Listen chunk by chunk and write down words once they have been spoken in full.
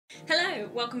Hello,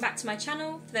 welcome back to my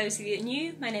channel. For those of you that are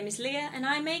new, my name is Leah and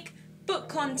I make book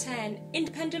content,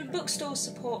 independent bookstore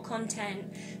support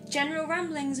content, general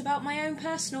ramblings about my own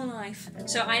personal life.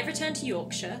 So I have returned to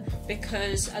Yorkshire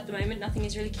because at the moment nothing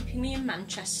is really keeping me in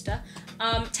Manchester,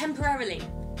 temporarily.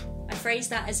 I phrase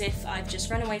that as if I've just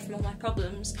run away from all my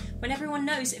problems, when everyone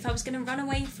knows if I was going to run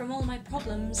away from all my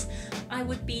problems, I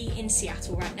would be in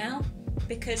Seattle right now,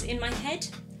 because in my head,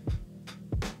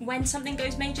 when something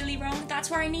goes majorly wrong, that's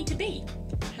where I need to be.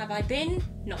 Have I been?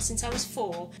 Not since I was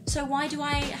 4. So why do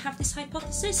I have this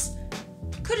hypothesis?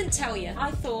 Couldn't tell you.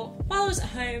 I thought while I was at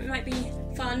home it might be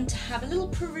fun to have a little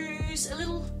peruse, a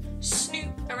little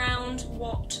snoop around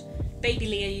what baby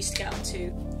Leah used to get up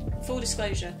to. Full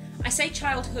disclosure, I say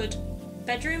childhood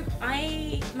bedroom.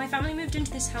 My family moved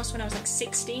into this house when I was like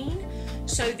 16,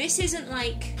 so this isn't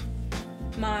like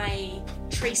my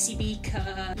Tracy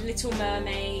Beaker, Little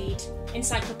Mermaid,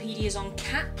 encyclopedias on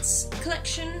cats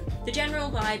collection. The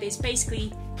general vibe is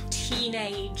basically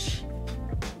teenage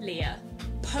Leah,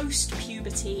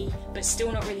 post-puberty but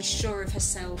still not really sure of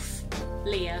herself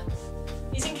Leah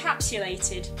is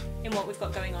encapsulated in what we've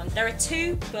got going on. There are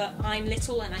 2, but I'm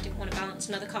little and I didn't want to balance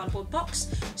another cardboard box,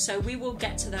 so we will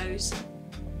get to those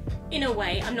in a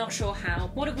way. I'm not sure how.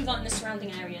 What have we got in the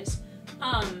surrounding areas?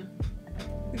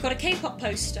 We've got a K-pop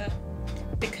poster,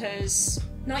 because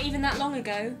not even that long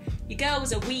ago, your girl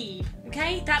was a weeb,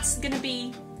 okay? That's gonna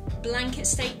be blanket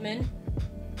statement.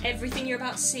 Everything you're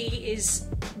about to see is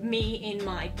me in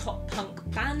my pop punk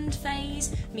band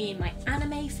phase, me in my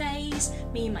anime phase,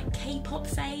 me in my K-pop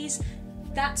phase.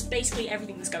 That's basically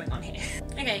everything that's going on here.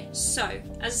 Okay, so,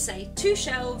 as I say, 2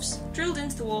 shelves drilled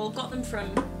into the wall, got them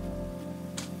from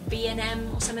B&M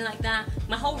or something like that.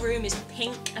 My whole room is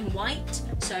pink and white,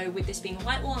 so with this being a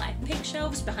white wall, I have pink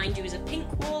shelves. Behind you is a pink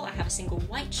wall, I have a single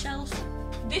white shelf.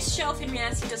 This shelf in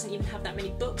reality doesn't even have that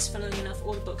many books, funnily enough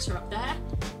all the books are up there.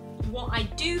 What I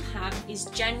do have is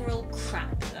general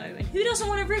crap though, and who doesn't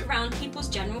want to root around people's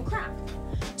general crap?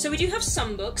 So we do have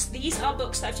some books. These are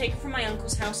books that I've taken from my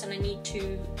uncle's house and I need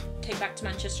to take back to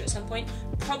Manchester at some point.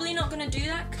 Probably not going to do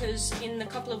that because in the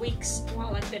couple of weeks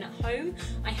while I've been at home,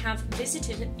 I have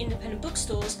visited independent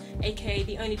bookstores, aka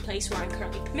the only place where I'm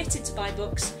currently permitted to buy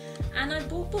books, and I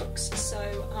bought books. So,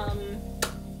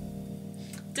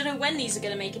 don't know when these are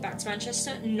going to make it back to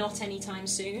Manchester, not anytime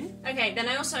soon. Okay, then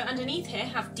I also underneath here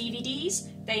have DVDs.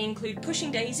 They include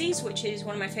Pushing Daisies, which is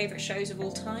one of my favourite shows of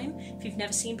all time. If you've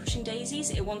never seen Pushing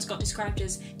Daisies, it once got described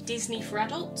as Disney for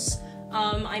adults.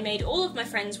 I made all of my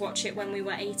friends watch it when we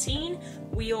were 18.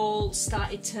 We all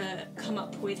started to come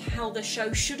up with how the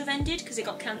show should have ended because it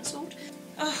got cancelled.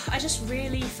 Oh, I just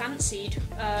really fancied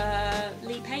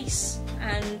Lee Pace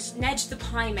and Ned the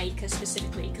Pie Maker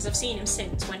specifically, because I've seen him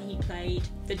since when he played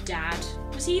the dad.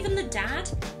 Was he even the dad?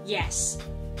 Yes.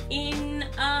 In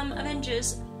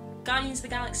Avengers, Guardians of the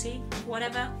Galaxy,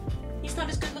 whatever. He's not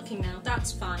as good looking now,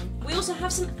 that's fine. We also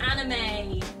have some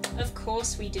anime. Of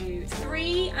course we do.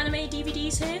 3 anime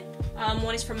DVDs here.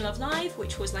 One is from Love Live,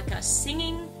 which was like a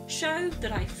singing show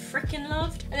that I frickin'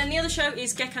 loved. And then the other show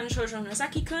is Gekkan Shoujo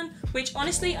Nozaki-kun, which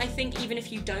honestly I think even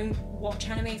if you don't watch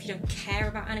anime, if you don't care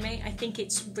about anime, I think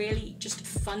it's really just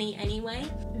funny anyway.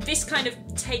 This kind of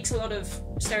takes a lot of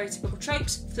stereotypical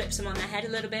tropes, flips them on their head a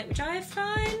little bit, which I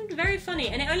find very funny.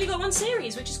 And it only got 1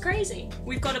 series, which is crazy.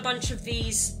 We've got a bunch of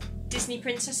these Disney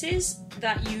princesses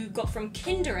that you got from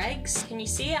Kinder Eggs. Can you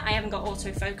see it? I haven't got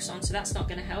autofocus on, so that's not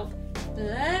going to help.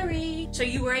 Blurry. So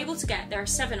you were able to get, there are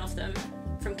 7 of them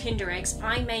from Kinder Eggs.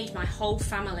 I made my whole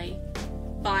family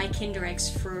buy Kinder Eggs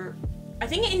for, I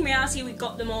think in reality we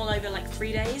got them all over like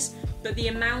 3 days, but the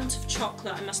amount of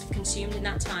chocolate I must have consumed in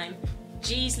that time,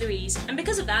 geez Louise. And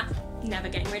because of that, never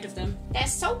getting rid of them. They're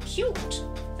so cute.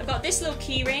 I've got this little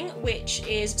keyring, which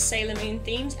is Sailor Moon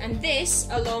themed, and this,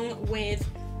 along with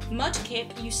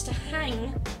Mudkip, used to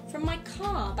hang from my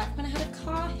car back when I had a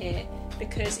car here,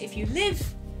 because if you live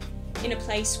in a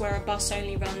place where a bus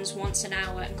only runs once an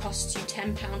hour and costs you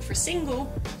 £10 for a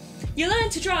single, you learn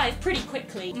to drive pretty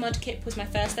quickly. Mudkip was my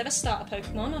first ever starter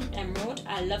Pokemon on Emerald.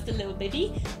 I love the little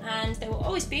bibby, and they will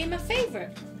always be my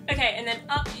favourite. Okay, and then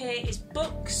up here is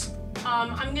books.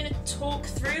 I'm going to talk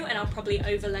through and I'll probably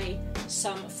overlay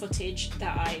some footage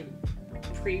that I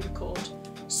pre-record.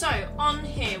 So, on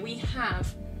here we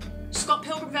have Scott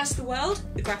Pilgrim vs. the World,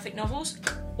 the graphic novels.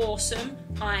 Awesome.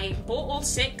 I bought all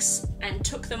 6 and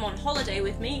took them on holiday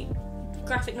with me.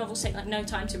 Graphic novels take like no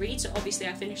time to read, so obviously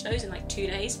I finished those in like 2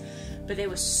 days, but they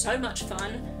were so much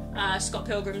fun. Scott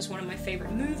Pilgrim's one of my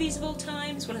favourite movies of all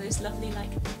time. It's one of those lovely like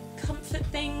comfort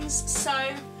things,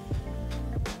 so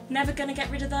never gonna get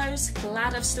rid of those.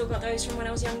 Glad I've still got those from when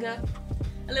I was younger.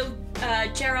 a little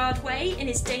Gerard Way in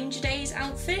his Danger Days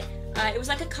outfit. It was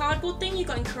like a cardboard thing you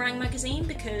got in Kerrang magazine,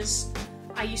 because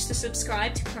I used to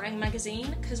subscribe to Kerrang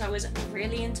magazine because I was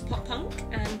really into pop punk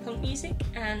and punk music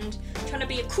and trying to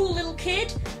be a cool little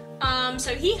kid.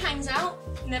 So he hangs out,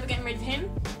 never getting rid of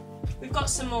him. We've got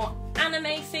some more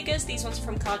anime figures. These ones are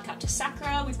from Cardcaptor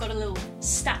Sakura. We've got a little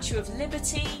Statue of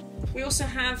Liberty. We also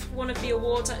have one of the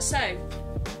awards. So,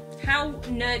 how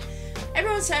nerd...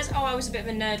 Everyone says, oh, I was a bit of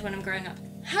a nerd when I'm growing up.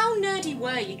 How nerdy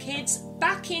were you, kids?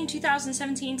 Back in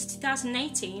 2017 to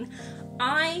 2018,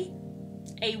 I,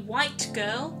 a white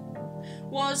girl,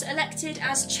 was elected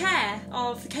as chair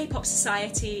of the K-pop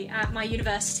society at my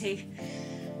university.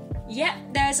 Yep,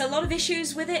 there's a lot of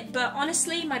issues with it, but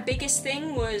honestly, my biggest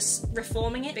thing was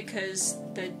reforming it, because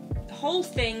the whole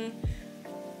thing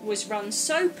was run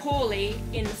so poorly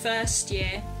in the first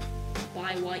year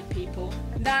by white people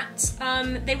that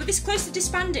they were this close to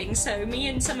disbanding. So me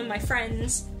and some of my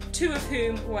friends, two of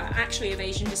whom were actually of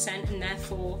Asian descent and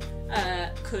therefore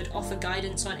could offer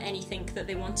guidance on anything that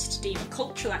they wanted to deem a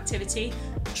cultural activity.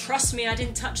 Trust me, I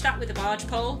didn't touch that with a barge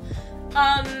pole.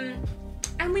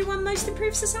 And we won Most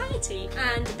Improved Society,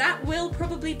 and that will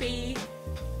probably be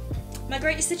my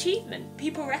greatest achievement.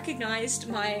 People recognised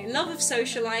my love of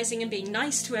socialising and being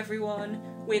nice to everyone,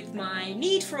 with my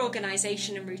need for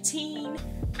organisation and routine,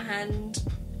 and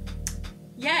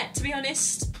yeah, to be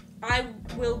honest, I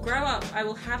will grow up, I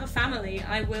will have a family,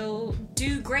 I will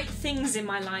do great things in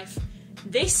my life.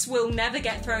 This will never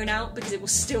get thrown out because it will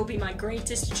still be my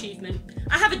greatest achievement.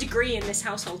 I have a degree in this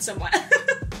household somewhere.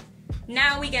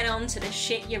 Now we get on to the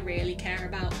shit you really care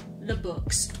about, the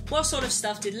books. What sort of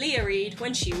stuff did Leah read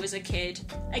when she was a kid?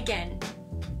 Again,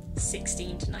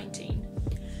 16 to 19.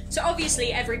 So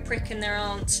obviously every prick and their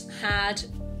aunt had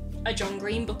a John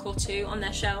Green book or two on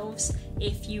their shelves.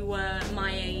 If you were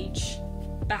my age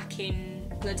back in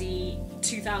bloody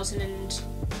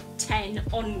 2010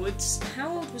 onwards.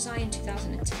 How old was I in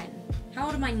 2010? How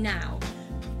old am I now?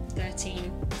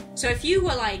 13. So if you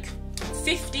were like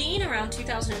 15 around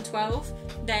 2012,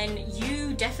 then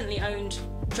you definitely owned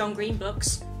John Green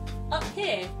books. Up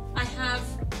here I have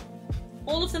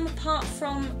all of them apart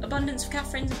from Abundance of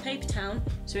Catherines and Paper Town,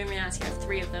 so in reality I have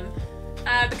 3 of them,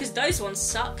 because those ones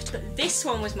sucked, but this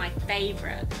one was my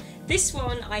favourite. This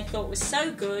one I thought was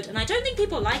so good, and I don't think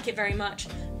people like it very much,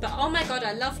 but oh my god,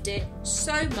 I loved it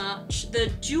so much.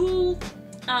 The dual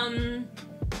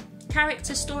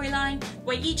character storyline,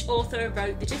 where each author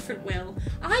wrote the different will.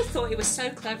 I thought it was so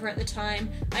clever at the time.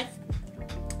 I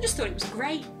just thought it was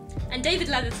great. And David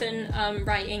Leatherton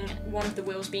writing one of the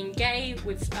wills being gay,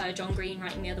 with John Green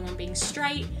writing the other one being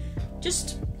straight.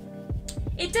 Just,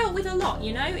 it dealt with a lot,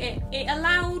 you know? It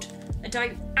allowed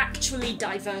actually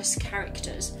diverse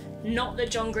characters. Not that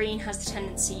John Green has the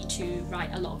tendency to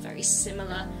write a lot of very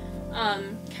similar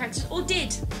characters, or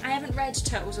did. I haven't read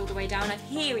Turtles All the Way Down. I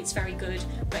hear it's very good,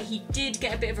 but he did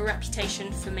get a bit of a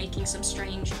reputation for making some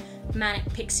strange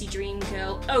manic pixie dream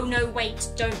girl, oh no wait,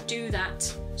 don't do that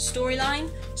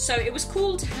storyline. So it was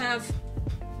cool to have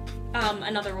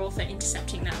another author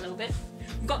intercepting that a little bit.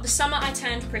 We've got The Summer I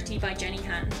Turned Pretty by Jenny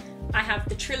Han. I have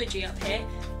the trilogy up here.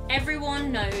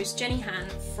 Everyone knows Jenny Han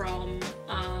from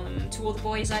To All the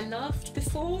Boys I Loved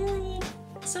Before, or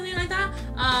something like that.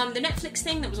 The Netflix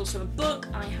thing that was also a book.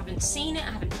 I haven't seen it,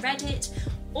 I haven't read it.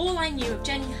 All I knew of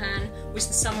Jenny Han was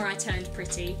The Summer I Turned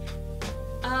Pretty.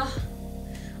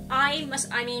 I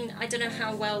don't know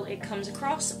how well it comes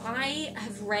across. I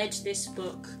have read this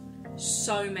book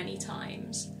so many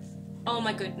times. Oh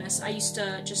my goodness, I used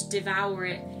to just devour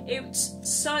it.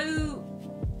 It's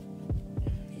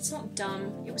not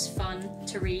dumb, it was fun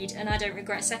to read, and I don't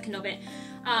regret a second of it.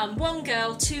 One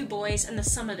girl, 2 boys, and the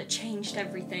summer that changed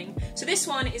everything. So this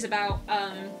one is about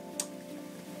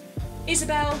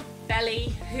Isabel,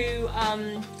 Belly, who,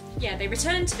 they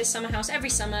return to this summer house every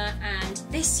summer, and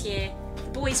this year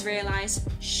the boys realise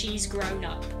she's grown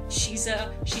up. She's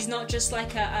not just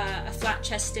like a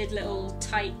flat-chested little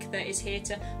tyke that is here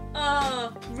to,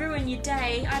 oh, ruin your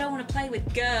day, I don't want to play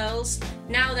with girls.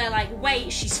 Now they're like,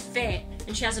 wait, she's fit,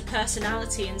 and she has a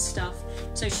personality and stuff.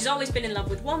 So she's always been in love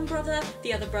with one brother,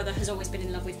 the other brother has always been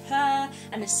in love with her,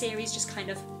 and the series just kind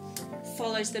of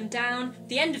follows them down.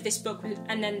 The end of this book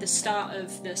and then the start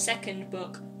of the second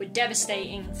book were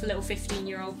devastating for little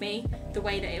 15-year-old me. The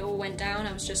way that it all went down,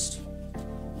 I was just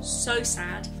so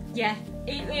sad. Yeah,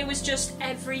 it was just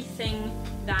everything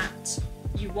that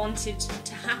you wanted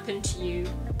to happen to you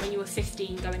when you were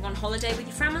 15 going on holiday with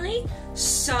your family.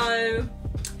 So,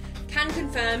 can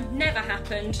confirm, never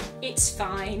happened, it's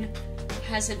fine,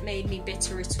 hasn't made me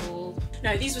bitter at all.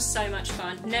 No, these were so much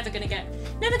fun. Never gonna get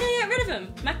rid of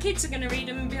them. My kids are gonna read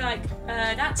them and be like,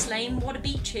 that's lame, what a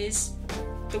beach is.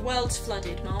 The world's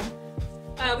flooded, Mom.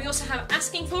 We also have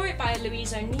Asking For It by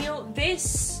Louise O'Neill.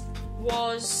 This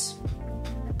was,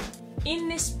 in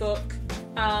this book,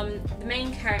 the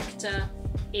main character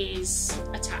is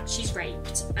attacked, she's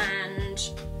raped, and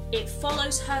it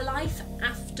follows her life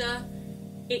after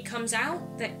it comes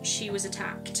out that she was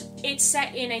attacked. It's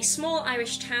set in a small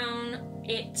Irish town.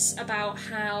 It's about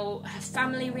how her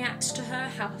family reacts to her,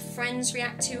 how her friends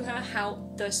react to her, how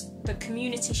the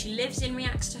community she lives in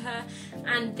reacts to her,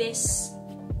 and this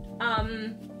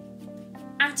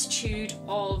attitude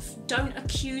of don't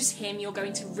accuse him, you're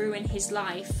going to ruin his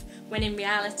life, when in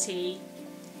reality,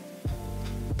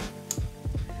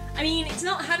 I mean, it's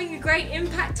not having a great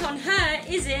impact on her,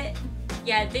 is it?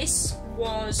 Yeah, this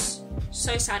was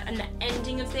so sad, and the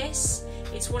ending of this,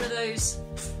 it's one of those,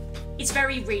 it's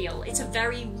very real. It's a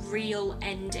very real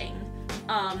ending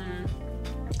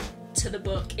to the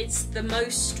book. It's the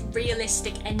most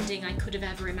realistic ending I could have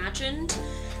ever imagined,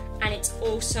 and it's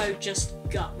also just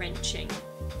gut-wrenching.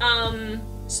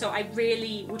 So I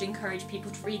really would encourage people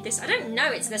to read this. I don't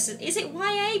know, is it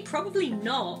YA? Probably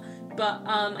not, but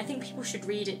I think people should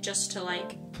read it just to,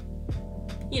 like,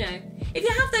 you know, if you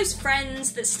have those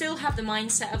friends that still have the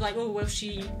mindset of like, oh well,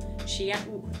 she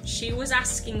was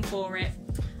asking for it,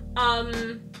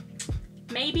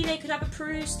 maybe they could have a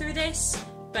peruse through this,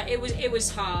 but it was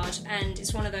hard, and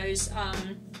it's one of those,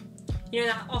 you know,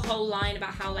 that whole line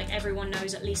about how like everyone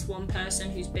knows at least one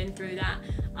person who's been through that,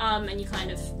 and you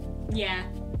kind of, yeah,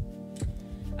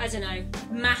 I don't know,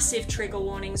 massive trigger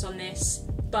warnings on this,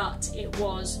 but it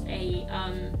was a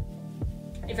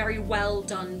very well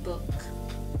done book,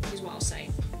 is what I'll say.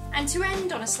 And to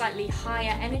end on a slightly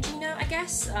higher energy note, I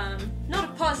guess, not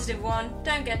a positive one,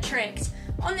 don't get tricked.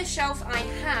 On this shelf I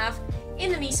have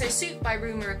In the Miso Soup by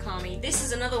Ru Murakami. This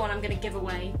is another one I'm going to give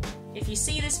away. If you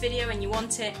see this video and you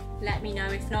want it, let me know.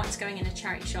 If not, it's going in a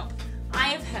charity shop. I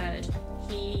have heard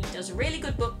he does a really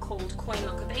good book called Koi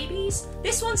Mocha Babies.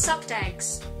 This one sucked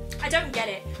eggs. I don't get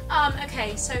it.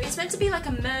 Okay, so it's meant to be like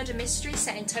a murder mystery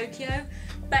set in Tokyo,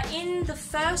 but in the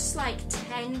first like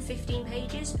 10-15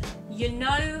 pages, you know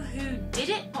who did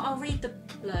it? I'll read the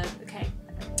blurb, okay.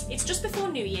 It's just before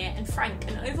New Year, and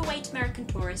Frank, an overweight American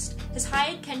tourist, has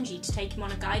hired Kenji to take him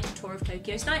on a guided tour of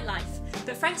Tokyo's nightlife.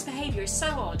 But Frank's behaviour is so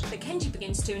odd that Kenji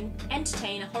begins to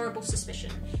entertain a horrible suspicion.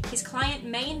 His client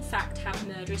may in fact have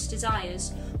murderous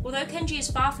desires. Although Kenji is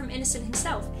far from innocent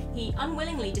himself, he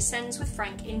unwillingly descends with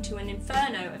Frank into an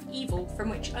inferno of evil from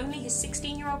which only his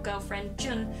 16-year-old girlfriend,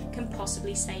 Jun, can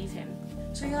possibly save him.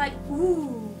 So you're like,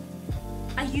 ooh,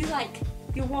 are you like,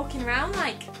 you're walking around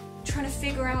like, trying to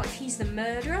figure out if he's the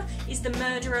murderer? Is the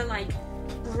murderer like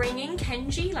bringing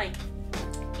Kenji like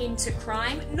into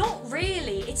crime? Not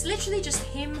really. It's literally just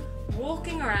him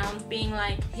walking around being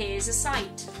like, here's a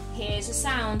sight, here's a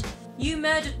sound, you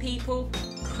murdered people,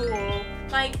 cool.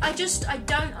 Like, I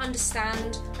don't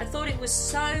understand. I thought it was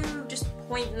so just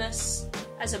pointless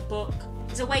as a book.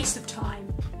 It's a waste of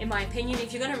time, in my opinion.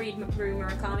 If you're going to read Ru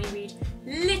Murakami, read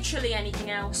literally anything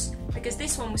else, because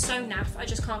this one was so naff, I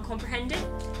just can't comprehend it.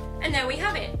 And there we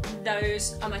have it.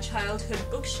 Those are my childhood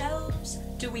bookshelves.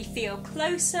 Do we feel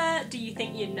closer? Do you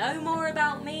think you know more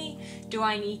about me? Do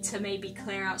I need to maybe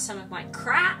clear out some of my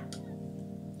crap?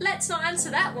 Let's not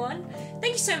answer that one.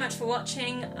 Thank you so much for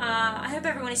watching. I hope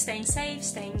everyone is staying safe,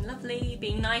 staying lovely,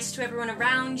 being nice to everyone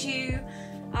around you.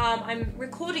 I'm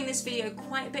recording this video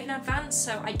quite a bit in advance,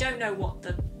 so I don't know what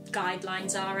the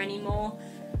guidelines are anymore.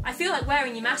 I feel like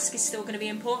wearing your mask is still going to be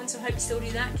important, so I hope you still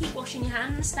do that. Keep washing your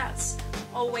hands, that's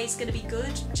always going to be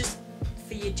good, just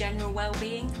for your general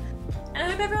well-being. And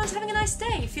I hope everyone's having a nice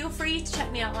day. Feel free to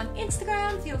check me out on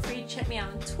Instagram, feel free to check me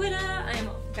out on Twitter, I am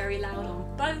very loud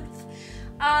on both.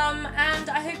 And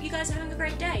I hope you guys are having a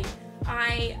great day.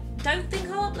 I don't think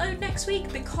I'll upload next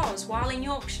week because while in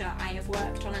Yorkshire I have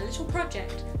worked on a little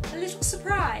project, a little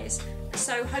surprise.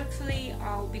 So hopefully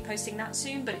I'll be posting that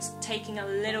soon, but it's taking a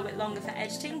little bit longer for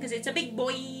editing because it's a big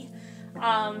boy,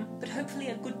 but hopefully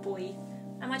a good boy.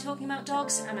 Am I talking about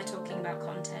dogs? Am I talking about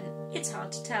content? It's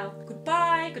hard to tell.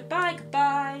 Goodbye, goodbye,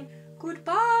 goodbye,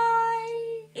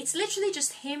 goodbye. It's literally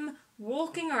just him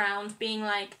walking around being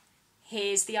like,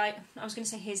 here's the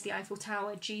Eiffel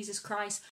Tower, Jesus Christ.